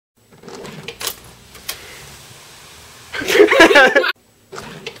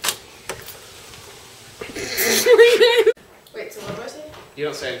Wait, so what do I say? You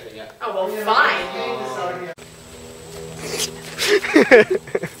don't say anything yet. Oh, well, fine.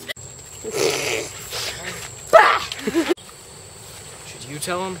 Should you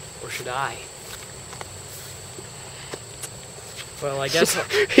tell him, or should I? Well, I guess...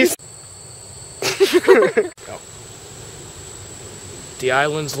 He's... Oh. The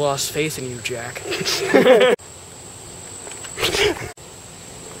island's lost faith in you, Jack.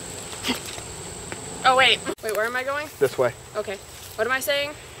 Oh, wait. Wait, where am I going? This way. Okay. What am I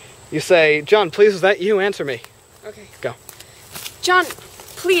saying? You say, John, please, is that you? Answer me. Okay. Go. John,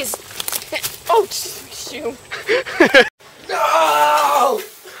 please. Oh, shoot. No!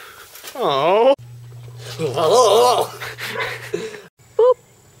 Oh. Boop.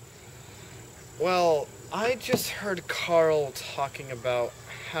 Well, I just heard Carl talking about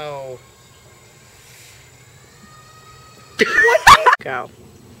how... What? Go.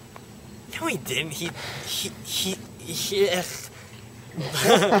 No, he didn't. He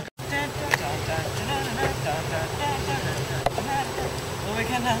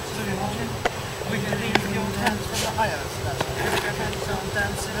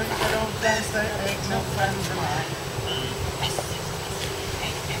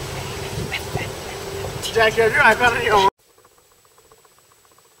Jack, you're right, better you.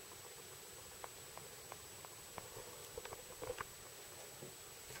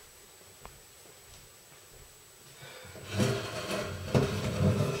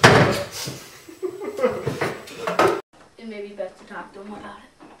 It may be best to talk to him about it.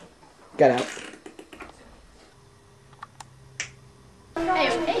 Get out.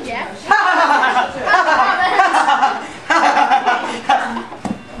 Hey, Jack.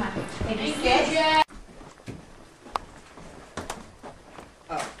 Jack.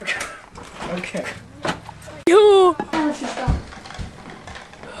 Oh, okay. You.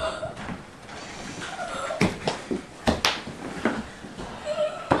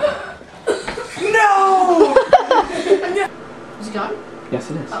 No! Is he gone?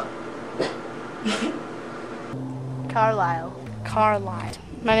 Yes, it is. Oh. Carlisle.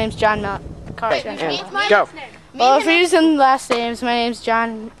 My name's John Carlisle. Go. Well, if you're using last names, my name's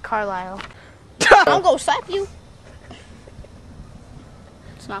John Carlisle. I'm gonna slap you.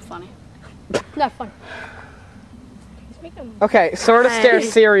 It's not funny. Not fun. Okay, sort of stare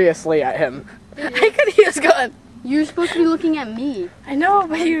seriously at him. I could he was going. You're supposed to be looking at me. I know,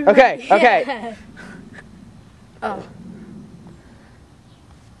 but you. Okay, okay. Oh.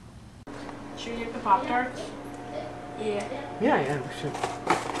 Should we get the Pop-Tarts? Yeah. Yeah, we should.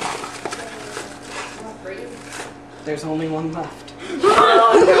 There's only one left.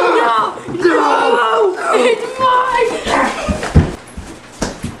 No! It's mine!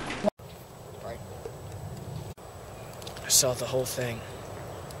 I saw the whole thing.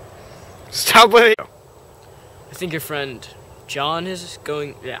 Stop with it. I think your friend John is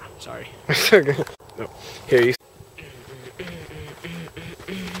going... Yeah, sorry. No. Here, you...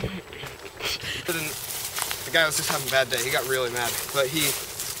 The guy was just having a bad day. He got really mad. But he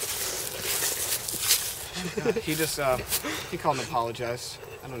just, he called and apologized.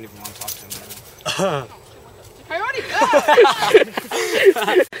 I don't even want to talk to him anymore. I already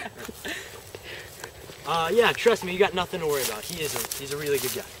know. Yeah, trust me, you got nothing to worry about. He's a really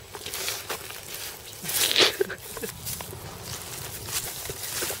good guy.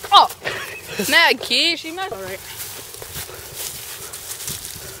 Oh, mad key. She mad. All right.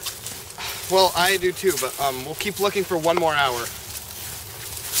 Well, I do too, but we'll keep looking for 1 more hour.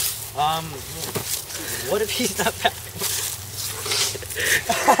 What if he's not back?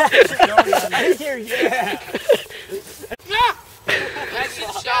 Here, yeah.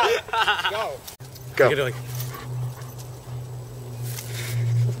 Go. Go. Like...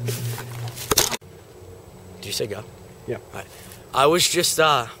 Did you say go? Yeah. Right. I was just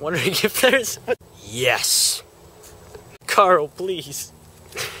wondering if there's... Yes. Carl, please.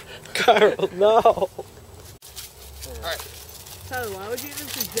 Carl, no. Alright. Tyler, why would you even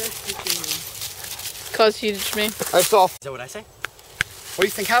suggest this to me? Because you did me. That's all. Is that what I say? What do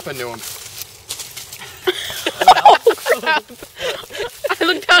you think happened to him? Oh, crap. I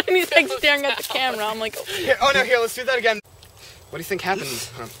looked down and he's like staring at the camera. I'm like, oh. Here, oh no, here, let's do that again. What do you think happened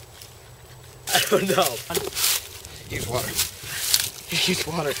to him? I don't know. Use water. Use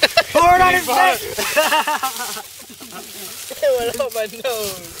water. Pour it on his face! It went up my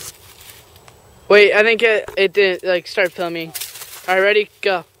nose. Wait, I think it didn't like start filming. Alright, ready?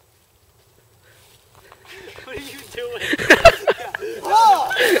 Go. What are you doing?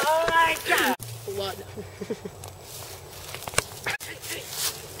 Oh my god! Blood.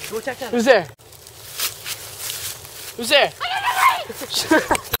 Go check that out. Who's there? Who's there?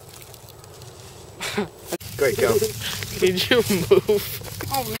 Great, go. Did you move?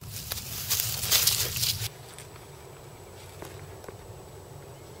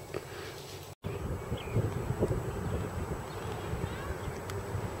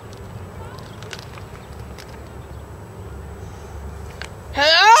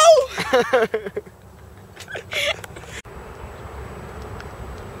 Hello?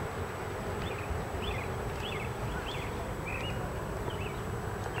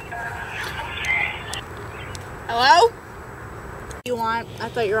 Hello? You want? I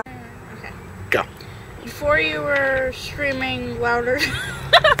thought you were. Okay. Go. Before you were screaming louder.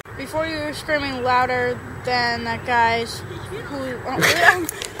 Before you were screaming louder than that guy's who.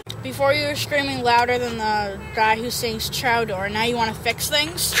 Before you were screaming louder than the guy who sings Chowder. Now you want to fix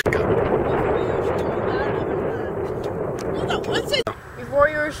things. What's it? Before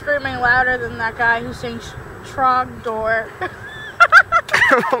you were screaming louder than that guy who sings Trogdor.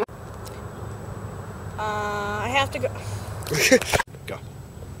 I have to go. Go.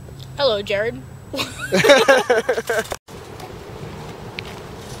 Hello, Jared. No, we're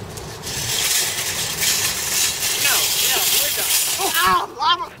done. Ow,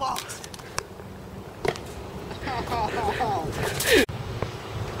 lava balls.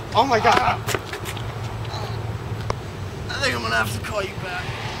 Oh my god. I think I'm gonna have to call you back.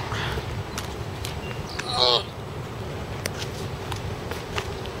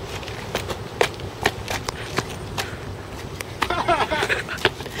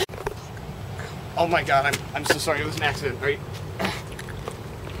 Oh my god, I'm so sorry, it was an accident, right?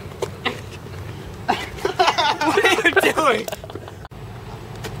 What are you doing?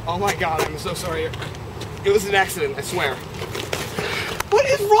 Oh my god, I'm so sorry. It was an accident, I swear. What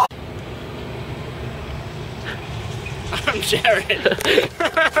is wrong? I'm Jared.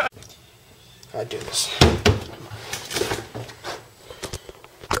 I do this.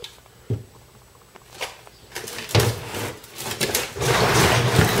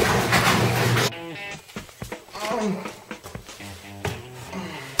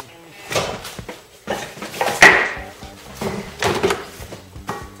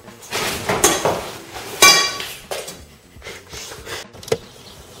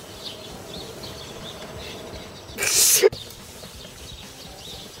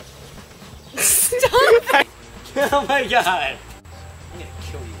 Oh my god! I'm gonna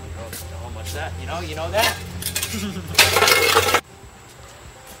kill you, how much that? You know that?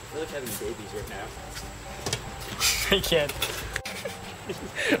 We're like having babies right now. I can't.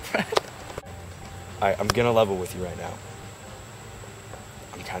 I'm gonna level with you right now.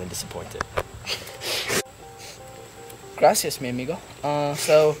 I'm kind of disappointed. Gracias, mi amigo.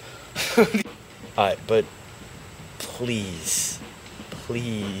 So. Alright, but please,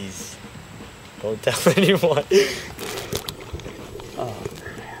 don't tell anyone. Oh.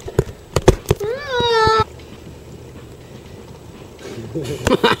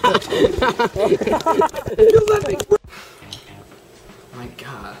 My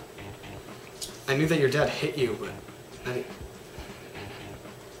god. I knew that your dad hit you, but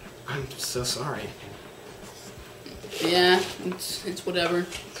I'm so sorry. Yeah, it's whatever.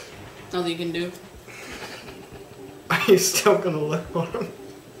 Nothing you can do. Are you still gonna look for him?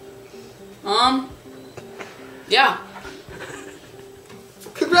 Yeah.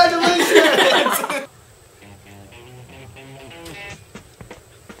 Congratulations!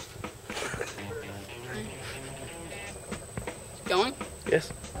 Going? Yes.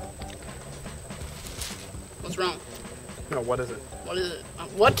 What's wrong? No, what is it? What is it?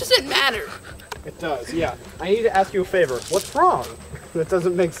 What does it matter? It does, yeah. I need to ask you a favor. What's wrong? That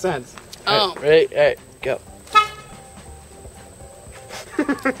doesn't make sense. Oh. Ready? Go.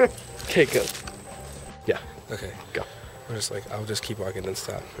 Okay, go. Yeah. Okay. Go. I'm just like, I'll just keep walking and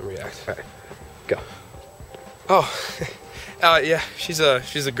stop and react. All right. Go. Oh. Yeah. She's a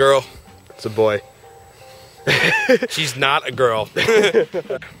girl. It's a boy. She's not a girl.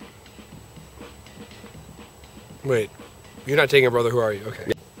 Wait. You're not taking a brother. Who are you?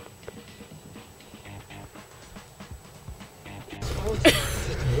 Okay.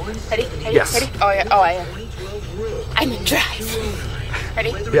 Ready? Yes. Ready? Oh yeah. Oh yeah. I'm in drive.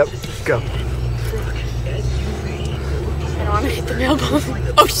 Ready? Yep. Go. I don't want to hit the mailbox.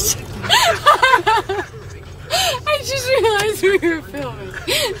 Oh shit! I just realized we were filming.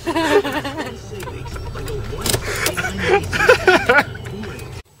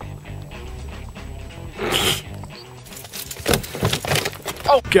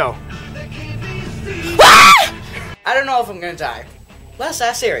 Oh, go. I don't know if I'm gonna die. Let's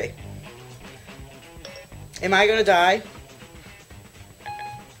ask Siri. Am I gonna die?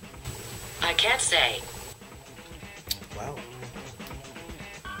 I can't say. Wow.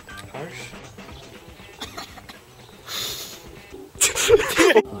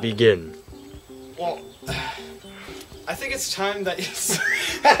 Begin. Well, I think it's time that you...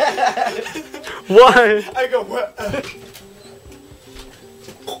 Why? I go, what?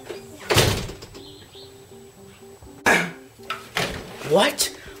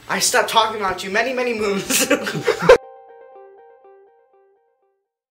 What? I stopped talking about you many, many moons.